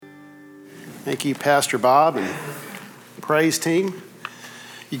Thank you, Pastor Bob and praise team.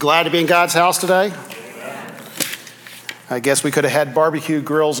 You glad to be in God's house today? I guess we could have had barbecue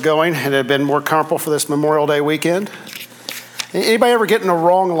grills going and it had been more comfortable for this Memorial Day weekend. Anybody ever get in the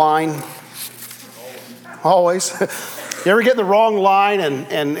wrong line? Always. You ever get in the wrong line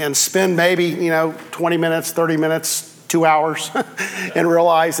and spend maybe, 20 minutes, 30 minutes, 2 hours and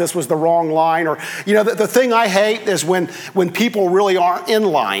realize this was the wrong line? Or, the thing I hate is when people really aren't in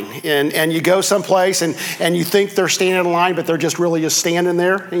line and you go someplace and you think they're standing in line, but they're just really just standing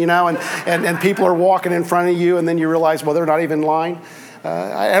there, and people are walking in front of you and then you realize, well, they're not even in line.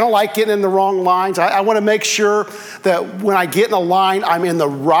 I don't like getting in the wrong lines. I want to make sure that when I get in a line, I'm in the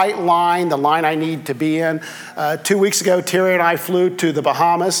right line, the line I need to be in. 2 weeks ago, Terry and I flew to the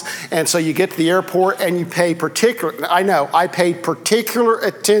Bahamas, and so you get to the airport and you pay I paid particular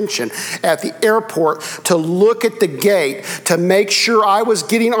attention at the airport to look at the gate to make sure I was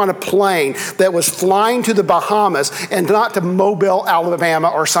getting on a plane that was flying to the Bahamas and not to Mobile, Alabama,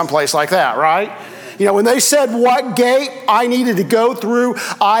 or someplace like that, right? When they said what gate I needed to go through,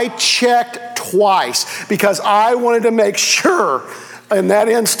 I checked twice because I wanted to make sure in that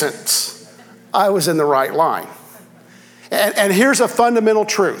instance I was in the right line. And here's a fundamental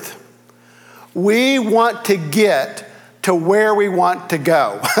truth. We want to get to where we want to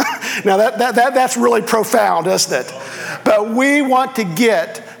go. Now that's really profound, isn't it? But we want to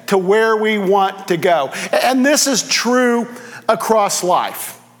get to where we want to go. And this is true across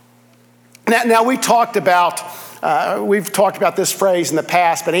life. Now we've talked about this phrase in the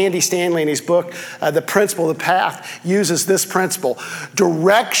past, but Andy Stanley in his book, The Principle of the Path, uses this principle.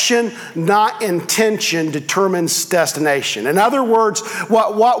 Direction, not intention, determines destination. In other words,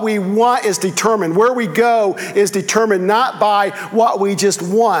 what we want is determined. Where we go is determined not by what we just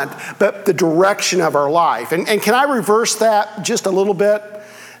want, but the direction of our life. And can I reverse that just a little bit?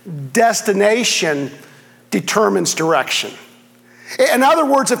 Destination determines direction. In other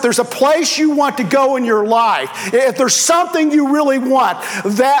words, if there's a place you want to go in your life, if there's something you really want,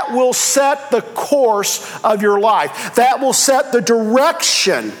 that will set the course of your life. That will set the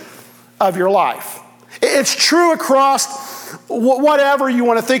direction of your life. It's true across whatever you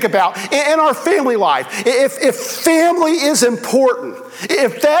want to think about. In our family life, if family is important,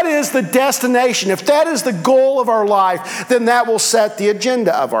 if that is the destination, if that is the goal of our life, then that will set the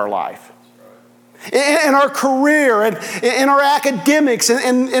agenda of our life. In our career and in our academics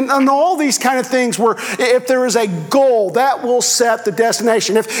and all these kind of things where if there is a goal, that will set the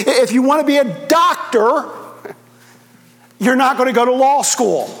destination. If you want to be a doctor, you're not going to go to law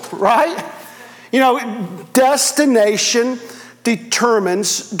school, right? Destination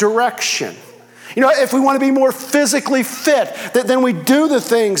determines direction. If we want to be more physically fit, then we do the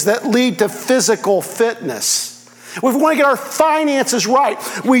things that lead to physical fitness. If we want to get our finances right,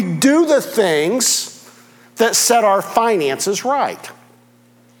 we do the things that set our finances right.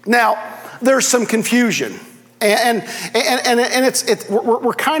 Now, there's some confusion, and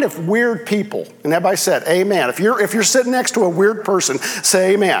we're kind of weird people. And everybody said, "Amen." If you're sitting next to a weird person,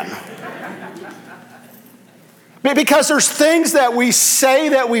 say amen. Because there's things that we say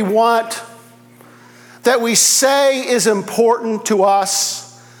that we want, that we say is important to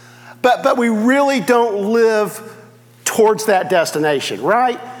us, but we really don't live towards that destination,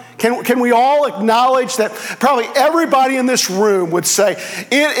 right? Can we all acknowledge that probably everybody in this room would say,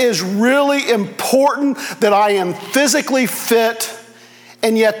 it is really important that I am physically fit,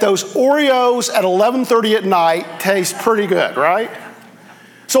 and yet those Oreos at 11:30 at night taste pretty good, right?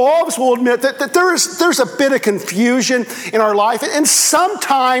 So all of us will admit that there's a bit of confusion in our life, and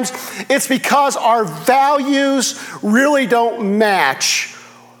sometimes it's because our values really don't match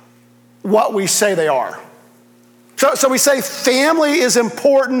what we say they are. So we say family is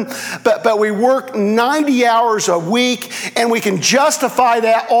important, but we work 90 hours a week, and we can justify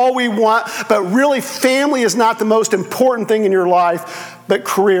that all we want, but really family is not the most important thing in your life, but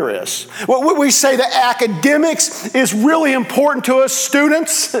career is. We say that academics is really important to us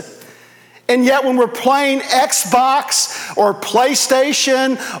students, and yet when we're playing Xbox or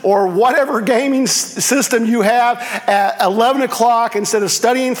PlayStation or whatever gaming system you have at 11 o'clock instead of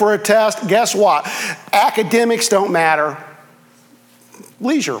studying for a test, guess what? Academics don't matter.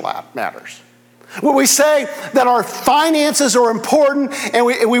 Leisure matters. We say that our finances are important and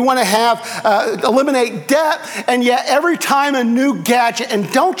we want to eliminate debt, and yet every time a new gadget, and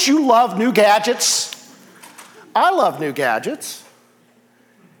don't you love new gadgets? I love new gadgets.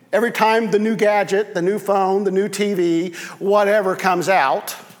 Every time the new gadget, the new phone, the new TV, whatever comes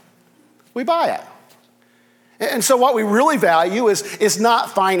out, we buy it. And so what we really value is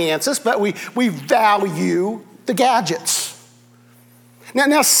not finances, but we value the gadgets.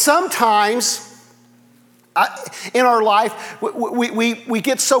 Now sometimes in our life, we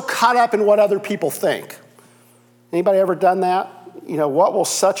get so caught up in what other people think. Anybody ever done that? What will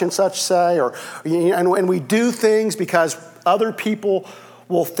such and such say? And we do things because other people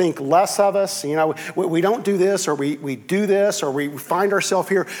will think less of us. We don't do this, or we do this, or we find ourselves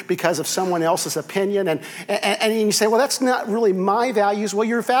here because of someone else's opinion. And you say, well, that's not really my values. Well,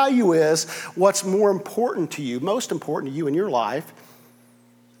 your value is what's more important to you, most important to you in your life,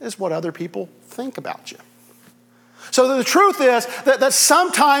 is what other people think about you. So the truth is that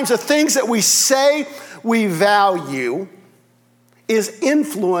sometimes the things that we say we value is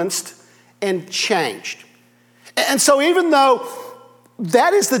influenced and changed. And so even though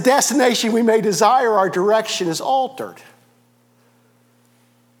that is the destination we may desire, our direction is altered.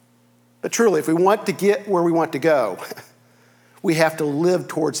 But truly, if we want to get where we want to go, we have to live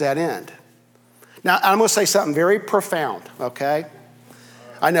towards that end. Now, I'm going to say something very profound, okay?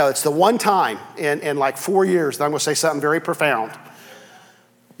 I know, it's the one time in like 4 years that I'm going to say something very profound.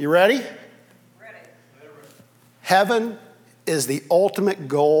 You ready? Ready. Heaven is the ultimate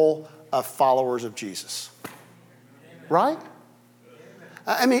goal of followers of Jesus. Right?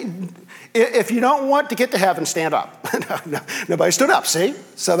 I mean, if you don't want to get to heaven, stand up. Nobody stood up, see?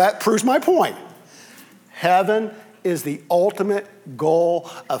 So that proves my point. Heaven is the ultimate goal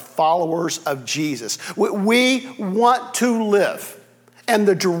of followers of Jesus. We want to live, and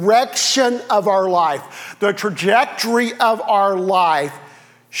the direction of our life, the trajectory of our life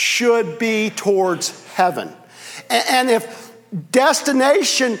should be towards heaven. And if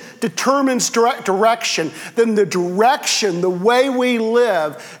destination determines direction, then the direction, the way we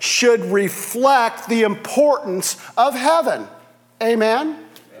live, should reflect the importance of heaven. Amen?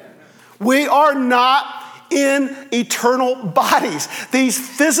 We are not in eternal bodies. These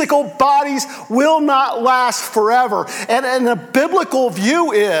physical bodies will not last forever. And the biblical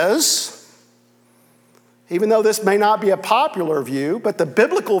view is, even though this may not be a popular view, but the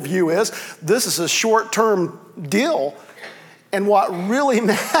biblical view is this is a short-term deal. And what really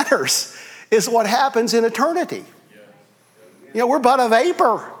matters is what happens in eternity. We're but a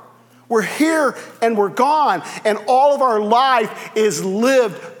vapor. We're here and we're gone. And all of our life is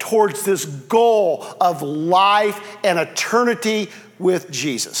lived towards this goal of life and eternity with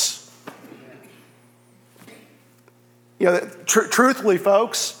Jesus. Truthfully,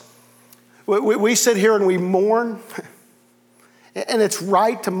 folks, we sit here and we mourn. And it's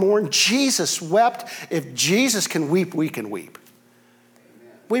right to mourn. Jesus wept. If Jesus can weep, we can weep.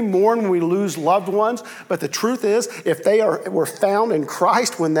 We mourn when we lose loved ones, but the truth is, if they were found in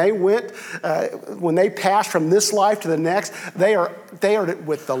Christ when they passed from this life to the next, they are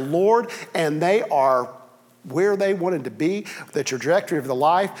with the Lord, and they are where they wanted to be, the trajectory of the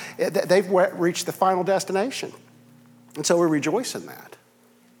life. They've reached the final destination. And so we rejoice in that.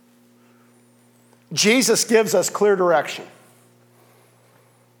 Jesus gives us clear direction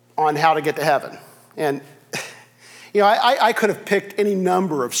on how to get to heaven. And I could have picked any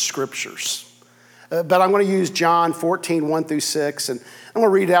number of scriptures, but I'm going to use John 14, 1 through 6, and I'm going to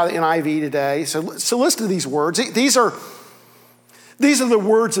read it out of the NIV today. So listen to these words. These are the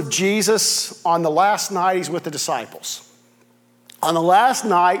words of Jesus on the last night he's with the disciples. On the last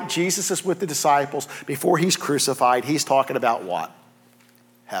night, Jesus is with the disciples before he's crucified. He's talking about what?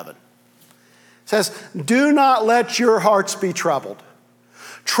 Heaven. It says, "Do not let your hearts be troubled.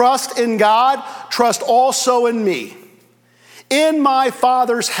 Trust in God, trust also in me. In my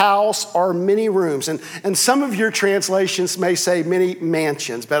Father's house are many rooms." And some of your translations may say many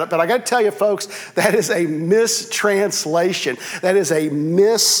mansions. But I got to tell you, folks, that is a mistranslation. That is a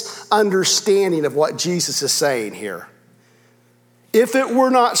misunderstanding of what Jesus is saying here. If it were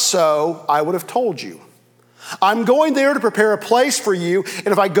not so, I would have told you. I'm going there to prepare a place for you, and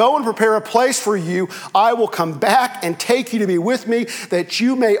if I go and prepare a place for you, I will come back and take you to be with me, that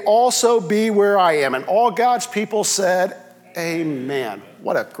you may also be where I am. And all God's people said, amen.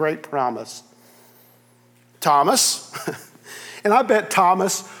 What a great promise. Thomas, and I bet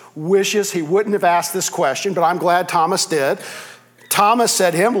Thomas wishes he wouldn't have asked this question, but I'm glad Thomas did. Thomas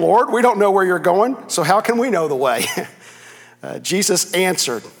said to him, "Lord, we don't know where you're going, so how can we know the way?" Jesus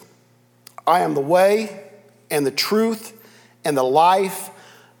answered, "I am the way and the truth and the life.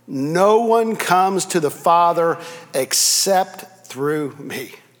 No one comes to the Father except through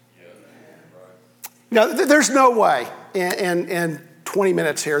me." Now, there's no way in 20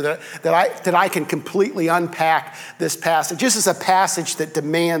 minutes here that I can completely unpack this passage. This is a passage that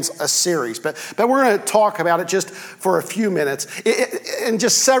demands a series, but we're going to talk about it just for a few minutes. And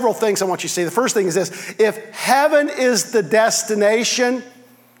just several things I want you to see. The first thing is this: if heaven is the destination,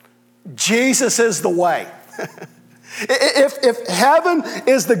 Jesus is the way. If heaven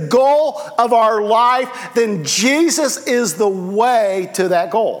is the goal of our life, then Jesus is the way to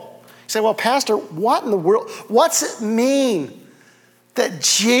that goal. You say, well, Pastor, what in the world? What's it mean that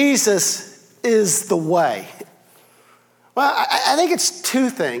Jesus is the way? Well, I think it's two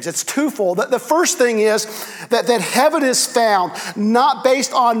things. It's twofold. The first thing is that heaven is found not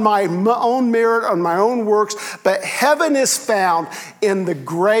based on my own merit, on my own works, but heaven is found in the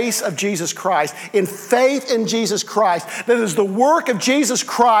grace of Jesus Christ, in faith in Jesus Christ. That is the work of Jesus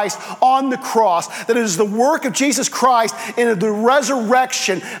Christ on the cross. That is the work of Jesus Christ in the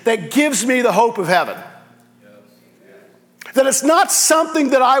resurrection that gives me the hope of heaven. That it's not something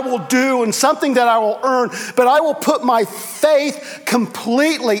that I will do and something that I will earn, but I will put my faith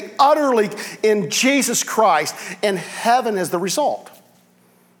completely, utterly in Jesus Christ, and heaven is the result.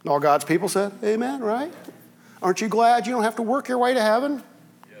 And all God's people said, amen, right? Aren't you glad you don't have to work your way to heaven?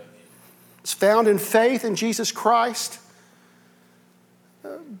 It's found in faith in Jesus Christ.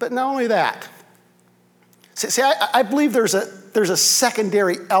 But not only that. See, I believe there's a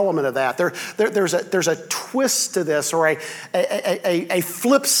secondary element of that. There's a twist to this, or a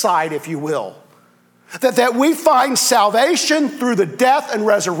flip side, if you will. That we find salvation through the death and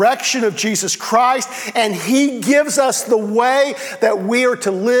resurrection of Jesus Christ, and He gives us the way that we are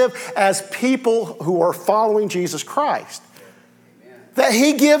to live as people who are following Jesus Christ. That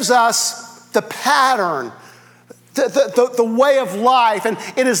He gives us the pattern, the way of life, and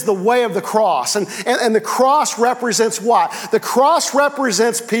it is the way of the cross. And the cross represents what? The cross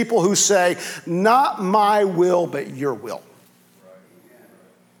represents people who say, not my will, but your will.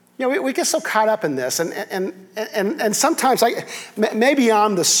 You know, we get so caught up in this, and sometimes maybe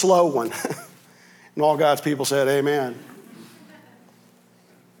I'm the slow one. And all God's people said, amen.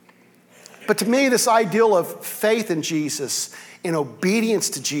 But to me, this ideal of faith in Jesus, in obedience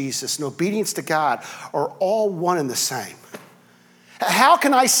to Jesus, and obedience to God are all one and the same. How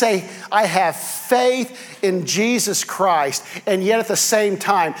can I say I have faith in Jesus Christ and yet at the same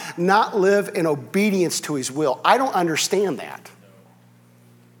time not live in obedience to His will? I don't understand that.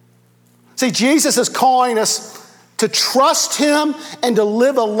 See, Jesus is calling us to trust Him and to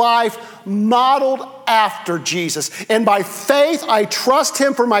live a life modeled after Jesus. And by faith, I trust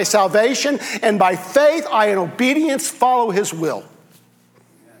Him for my salvation, and by faith, I in obedience follow His will.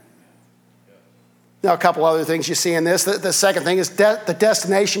 Now, a couple other things you see in this. The second thing is the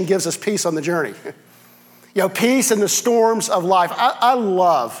destination gives us peace on the journey. You know, peace in the storms of life. I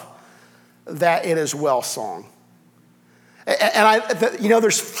love that it is well song. And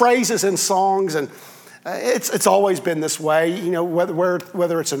there's phrases in songs, and it's always been this way. You know,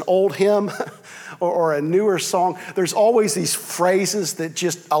 whether it's an old hymn or a newer song, there's always these phrases that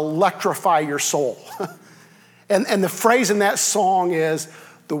just electrify your soul. And the phrase in that song is,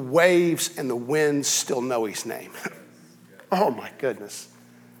 the waves and the winds still know His name. Oh my goodness.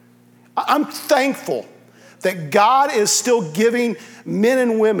 I'm thankful that God is still giving men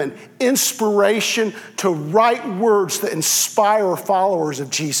and women inspiration to write words that inspire followers of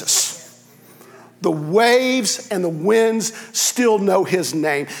Jesus. The waves and the winds still know His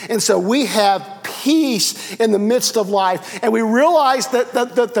name. And so we have peace in the midst of life. And we realize that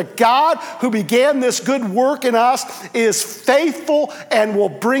the God who began this good work in us is faithful and will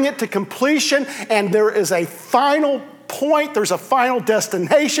bring it to completion. And there is a final point. There's a final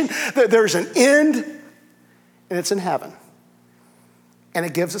destination. There's an end. And it's in heaven. And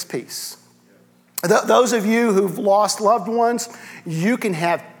it gives us peace. Those of you who've lost loved ones, you can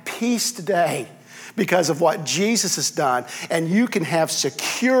have peace today because of what Jesus has done. And you can have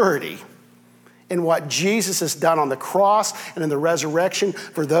security in what Jesus has done on the cross and in the resurrection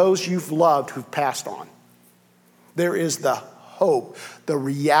for those you've loved who've passed on. There is the hope, the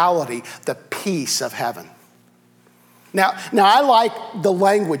reality, the peace of heaven. Now I like the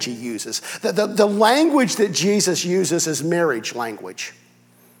language He uses. The language that Jesus uses is marriage language.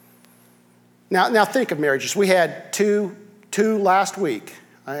 Now think of marriages. We had two last week.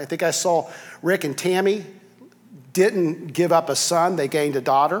 I think I saw Rick and Tammy didn't give up a son. They gained a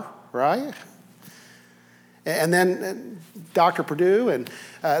daughter, right? And then Dr. Perdue and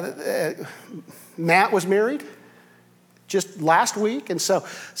Matt was married just last week. And so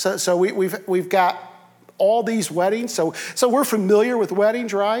we've got all these weddings. So we're familiar with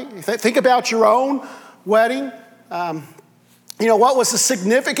weddings, right? Think about your own wedding. What was the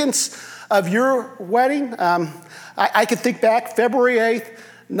significance of your wedding? I can think back February 8th,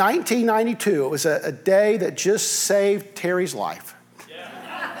 1992. It was a day that just saved Terry's life.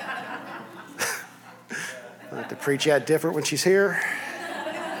 I have to preach that different when she's here.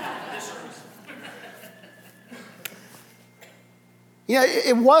 Yeah,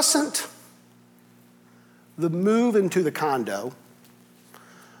 it wasn't the move into the condo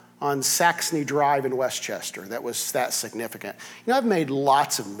on Saxony Drive in Westchester that was that significant. You know, I've made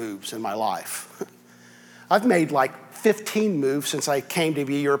lots of moves in my life. I've made like 15 moves since I came to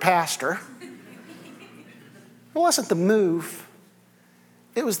be your pastor. It wasn't the move,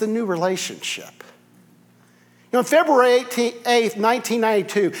 it was the new relationship. You know, on February 8th,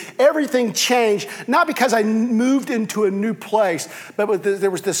 1992, everything changed, not because I moved into a new place, but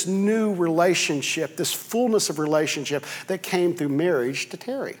there was this new relationship, this fullness of relationship that came through marriage to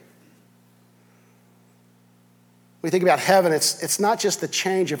Terry. When we think about heaven, it's not just the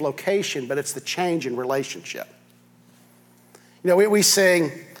change of location, but it's the change in relationship. You know, we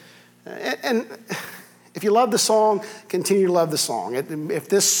sing, and if you love the song, continue to love the song. If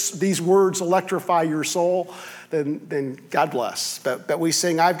these words electrify your soul, then God bless. But we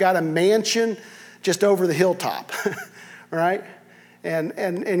sing, I've got a mansion just over the hilltop, right? And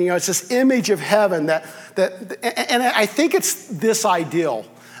you know, it's this image of heaven and I think it's this ideal.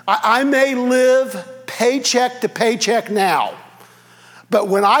 I may live paycheck to paycheck now, but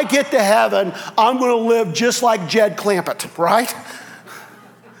when I get to heaven, I'm going to live just like Jed Clampett, right?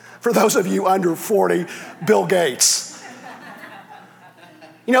 For those of you under 40, Bill Gates.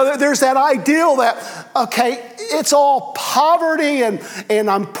 You know, there's that ideal that, okay, it's all poverty and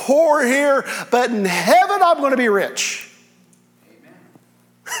I'm poor here, but in heaven I'm going to be rich.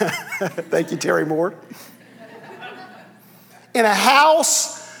 Amen. Thank you, Terry Moore. In a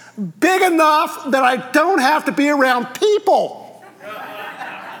house big enough that I don't have to be around people.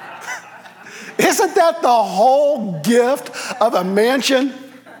 Isn't that the whole gift of a mansion?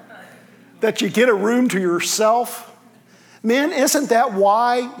 That you get a room to yourself? Men, isn't that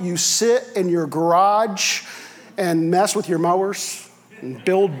why you sit in your garage and mess with your mowers and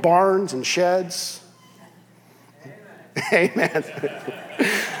build barns and sheds? Amen.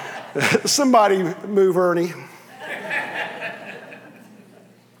 Somebody move Ernie.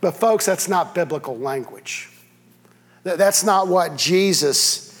 But folks, that's not biblical language. That's not what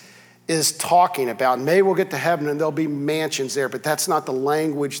Jesus is talking about. Maybe we'll get to heaven and there'll be mansions there, but that's not the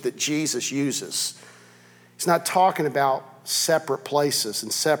language that Jesus uses. He's not talking about separate places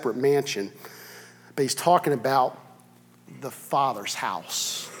and separate mansion, but he's talking about the Father's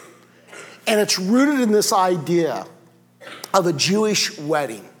house. And it's rooted in this idea of a Jewish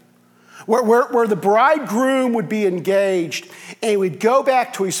wedding, where the bridegroom would be engaged and we'd go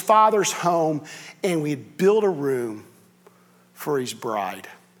back to his father's home and we'd build a room for his bride.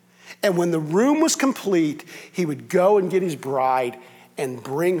 And when the room was complete, he would go and get his bride and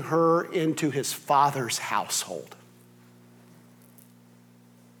bring her into his father's household.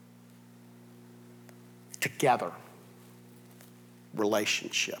 Together.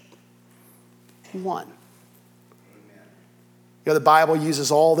 Relationship. One. Amen. You know, the Bible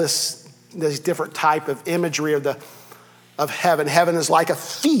uses all this different type of imagery of heaven. Heaven is like a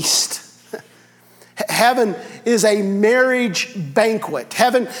feast. Heaven is a marriage banquet.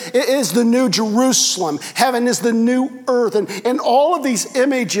 Heaven is the new Jerusalem. Heaven is the new earth. And all of these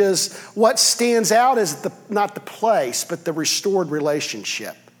images, what stands out is not the place, but the restored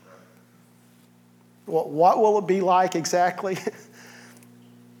relationship. Well, what will it be like exactly?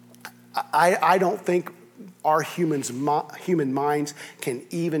 I don't think our human minds can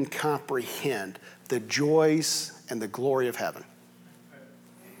even comprehend the joys and the glory of heaven.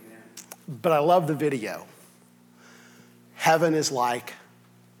 But I love the video. Heaven is like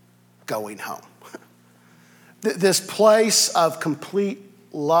going home. This place of complete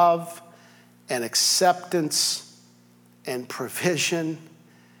love and acceptance and provision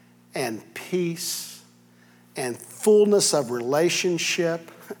and peace and fullness of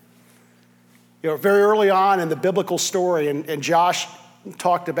relationship. You know, very early on in the biblical story, and Josh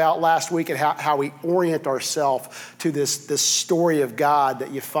talked about last week and how we orient ourselves to this story of God that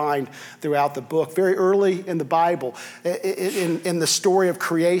you find throughout the book. Very early in the Bible, in the story of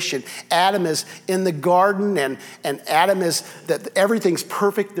creation, Adam is in the garden and Adam is that everything's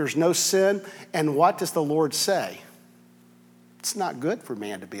perfect, there's no sin. And what does the Lord say? It's not good for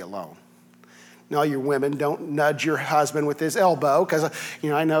man to be alone. No, you women, don't nudge your husband with his elbow because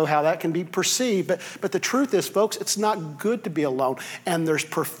I know how that can be perceived. But the truth is, folks, it's not good to be alone. And there's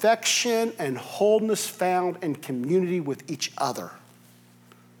perfection and wholeness found in community with each other.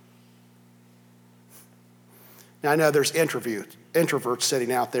 Now, I know there's introverts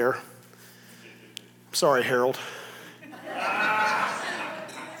sitting out there. Sorry, Harold.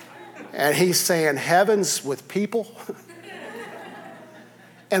 And he's saying, heaven's with people.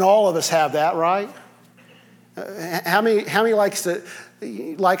 And all of us have that, right? How many likes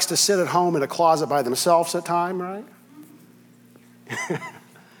to sit at home in a closet by themselves at time, right?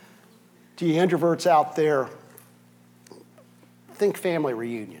 To you introverts out there, think family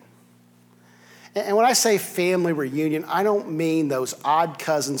reunion. And when I say family reunion, I don't mean those odd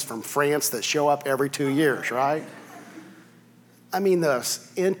cousins from France that show up every 2 years, right? I mean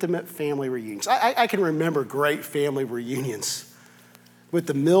those intimate family reunions. I can remember great family reunions with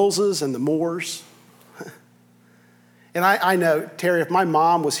the Millses and the Moores. And I know, Terry, if my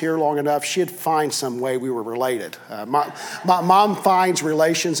mom was here long enough, she'd find some way we were related. My mom finds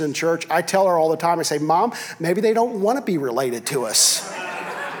relations in church. I tell her all the time, I say, Mom, maybe they don't want to be related to us.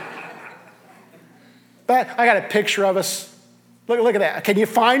 But I got a picture of us. Look at that. Can you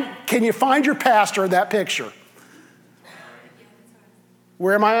find your pastor in that picture?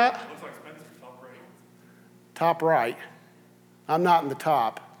 Where am I at? Looks like Spencer, top right. Top right. I'm not in the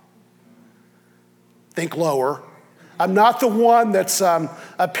top. Think lower. I'm not the one that's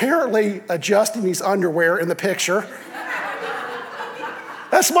apparently adjusting his underwear in the picture.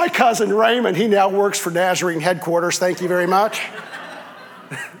 That's my cousin Raymond. He now works for Nazarene headquarters. Thank you very much.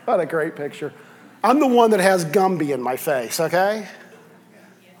 What a great picture. I'm the one that has Gumby in my face, okay?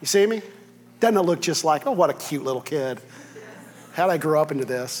 You see me? Doesn't it look just like, oh, what a cute little kid. How'd I grow up into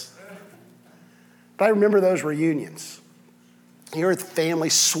this? But I remember those reunions. You're with family,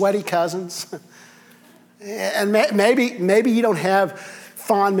 sweaty cousins. And maybe you don't have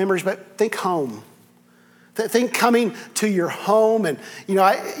fond memories, but think home. Think coming to your home, and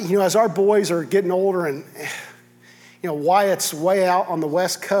as our boys are getting older, and Wyatt's way out on the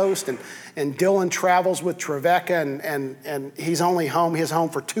West Coast, and Dylan travels with Trevecca, and he's only home. He's home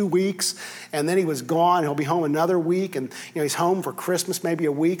for 2 weeks, and then he was gone. He'll be home another week, and he's home for Christmas, maybe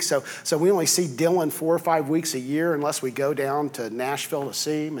a week. So we only see Dylan 4 or 5 weeks a year unless we go down to Nashville to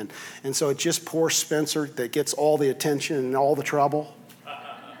see him, and so it's just poor Spencer that gets all the attention and all the trouble.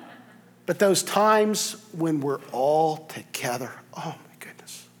 But those times when we're all together, oh my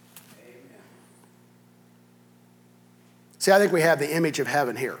goodness. Amen. See, I think we have the image of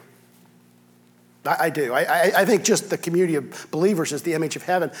heaven here. I do. I think just the community of believers is the image of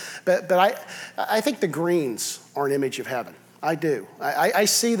heaven. But I think the Greens are an image of heaven. I do. I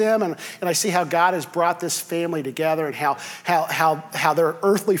see them, and I see how God has brought this family together, and how their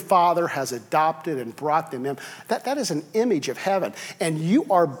earthly father has adopted and brought them in. That is an image of heaven. And you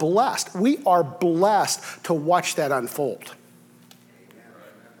are blessed. We are blessed to watch that unfold.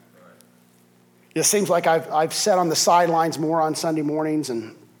 It seems like I've sat on the sidelines more on Sunday mornings,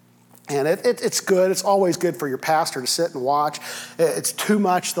 and it's good. It's always good for your pastor to sit and watch. It's too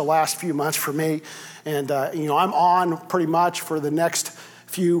much the last few months for me. And, I'm on pretty much for the next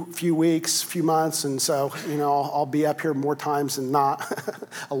few weeks, few months. And so, I'll be up here more times than not,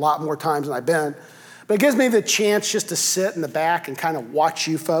 a lot more times than I've been. But it gives me the chance just to sit in the back and kind of watch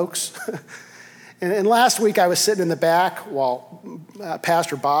you folks. And last week I was sitting in the back while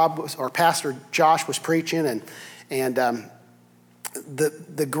Pastor Josh was preaching, and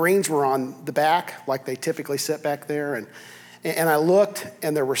the Greens were on the back like they typically sit back there, and I looked,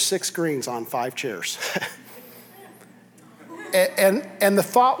 and there were 6 Greens on 5 chairs. and the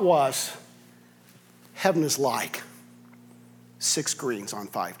thought was, heaven is like 6 Greens on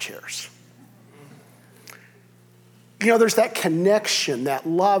 5 chairs. There's that connection, that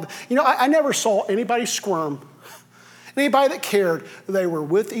love. I never saw anybody squirm. Anybody that cared, they were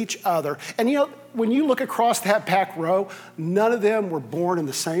with each other. And when you look across that back row, none of them were born in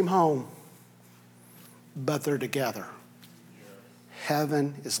the same home, but they're together.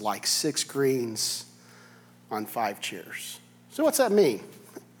 Heaven is like 6 Greens on 5 chairs. So what's that mean?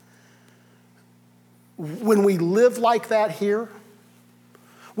 When we live like that here,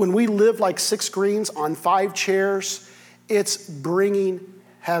 when we live like 6 Greens on 5 chairs, it's bringing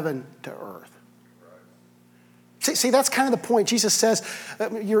heaven to earth. See, that's kind of the point. Jesus says,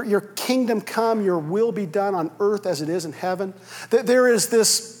 your kingdom come, your will be done on earth as it is in heaven. There is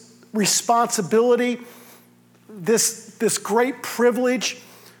this responsibility, this great privilege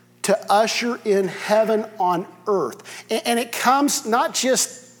to usher in heaven on earth. And it comes not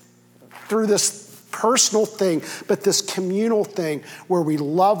just through this personal thing, but this communal thing where we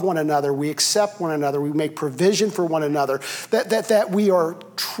love one another, we accept one another, we make provision for one another, that we are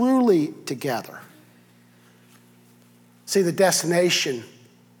truly together. See, the destination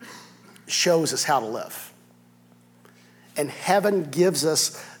shows us how to live. And heaven gives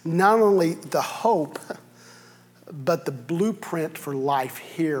us not only the hope, but the blueprint for life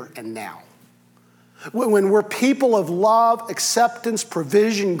here and now. When we're people of love, acceptance,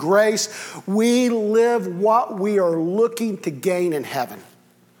 provision, grace, we live what we are looking to gain in heaven.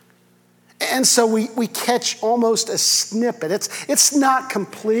 And so we catch almost a snippet. It's not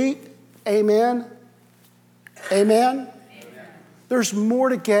complete. Amen? Amen? There's more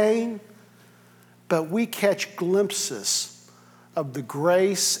to gain. but we catch glimpses of the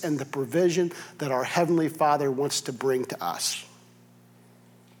grace and the provision that our Heavenly Father wants to bring to us.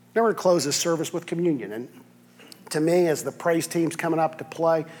 Now we're going to close this service with communion. And to me, as the praise team's coming up to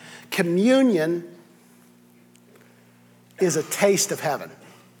play, communion is a taste of heaven.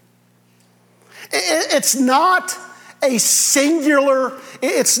 It's not a singular,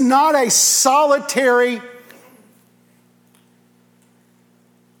 it's not a solitary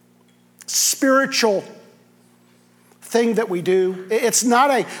spiritual thing that we do. It's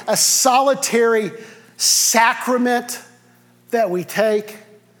not a solitary sacrament that we take. I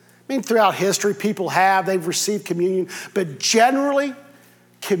mean, throughout history, they've received communion, but generally,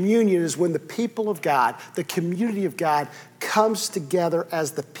 communion is when the people of God, the community of God, comes together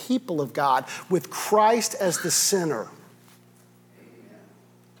as the people of God with Christ as the center.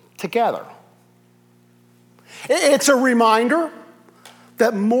 Together. It's a reminder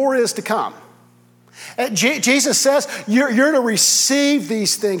that more is to come. Jesus says you're to receive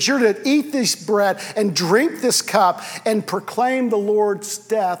these things. You're to eat this bread and drink this cup and proclaim the Lord's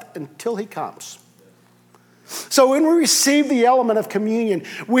death until he comes. So when we receive the element of communion,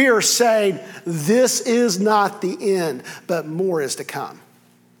 we are saying this is not the end, but more is to come.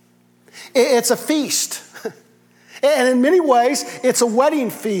 It's a feast. And in many ways, it's a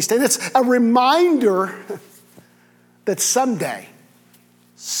wedding feast. And it's a reminder that someday,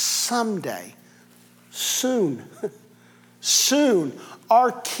 soon,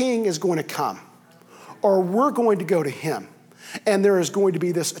 our King is going to come, or we're going to go to him. And there is going to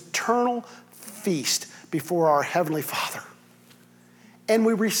be this eternal feast before our Heavenly Father. And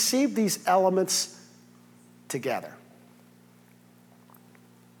we receive these elements together.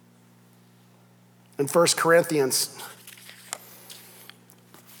 In 1 Corinthians,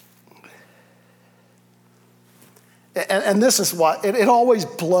 and this is what, it always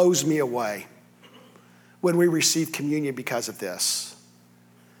blows me away when we receive communion because of this.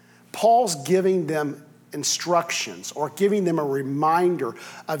 Paul's giving them instructions or giving them a reminder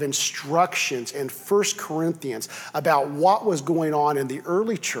of instructions in 1 Corinthians about what was going on in the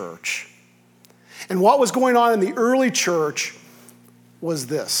early church. And what was going on in the early church was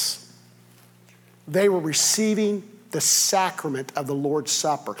this. They were receiving the sacrament of the Lord's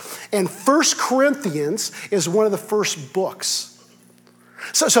Supper. And 1 Corinthians is one of the first books.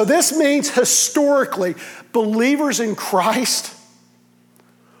 So this means historically, believers in Christ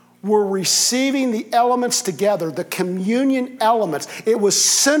were receiving the elements together, the communion elements. It was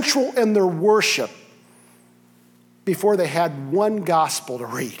central in their worship before they had one gospel to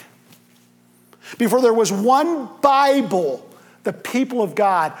read. Before there was one Bible, the people of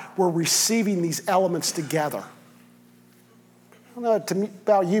God were receiving these elements together. I don't know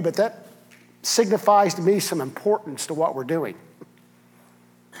about you, but that signifies to me some importance to what we're doing.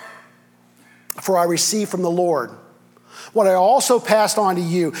 For I received from the Lord what I also passed on to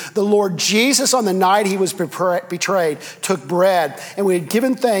you. The Lord Jesus, on the night he was betrayed, took bread, and when he had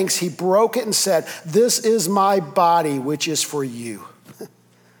given thanks, he broke it and said, "This is my body, which is for you.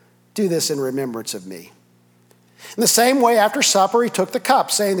 Do this in remembrance of me." In the same way, after supper, he took the cup,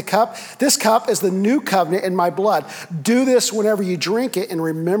 saying, "This cup is the new covenant in my blood. Do this whenever you drink it in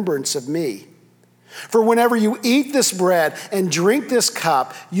remembrance of me. For whenever you eat this bread and drink this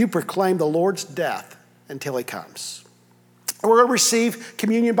cup, you proclaim the Lord's death until he comes." We're going to receive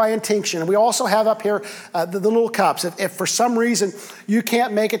communion by intinction. And we also have up here the little cups. If for some reason you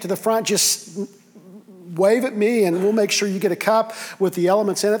can't make it to the front, just wave at me and we'll make sure you get a cup with the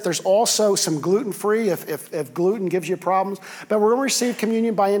elements in it. There's also some gluten-free if gluten gives you problems. But we're going to receive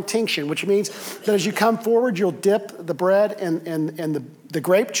communion by intinction, which means that as you come forward, you'll dip the bread in the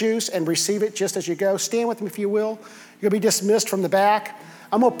grape juice and receive it just as you go. Stand with me if you will. You'll be dismissed from the back.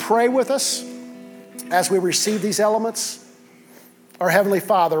 I'm going to pray with us as we receive these elements. Our Heavenly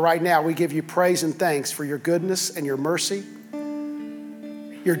Father, right now we give you praise and thanks for your goodness and your mercy,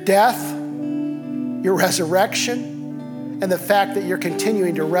 your death, your resurrection, and the fact that you're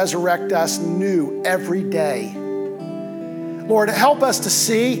continuing to resurrect us new every day. Lord, help us to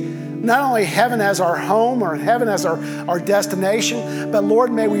see not only heaven as our home or heaven as our destination, but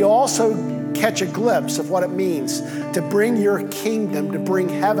Lord, may we also catch a glimpse of what it means to bring your kingdom, to bring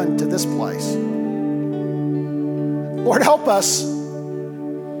heaven to this place. Lord, help us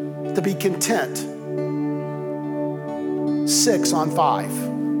to be content. 6 on 5.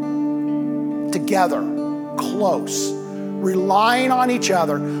 Together, close, relying on each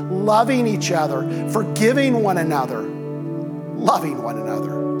other, loving each other, forgiving one another, loving one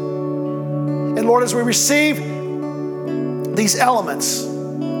another. And Lord, as we receive these elements,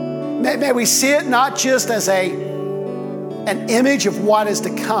 may we see it not just as an image of what is to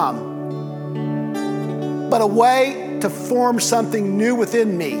come, but a way to form something new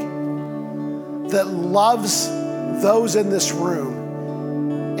within me that loves those in this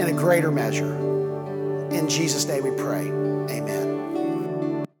room in a greater measure. In Jesus' name we pray.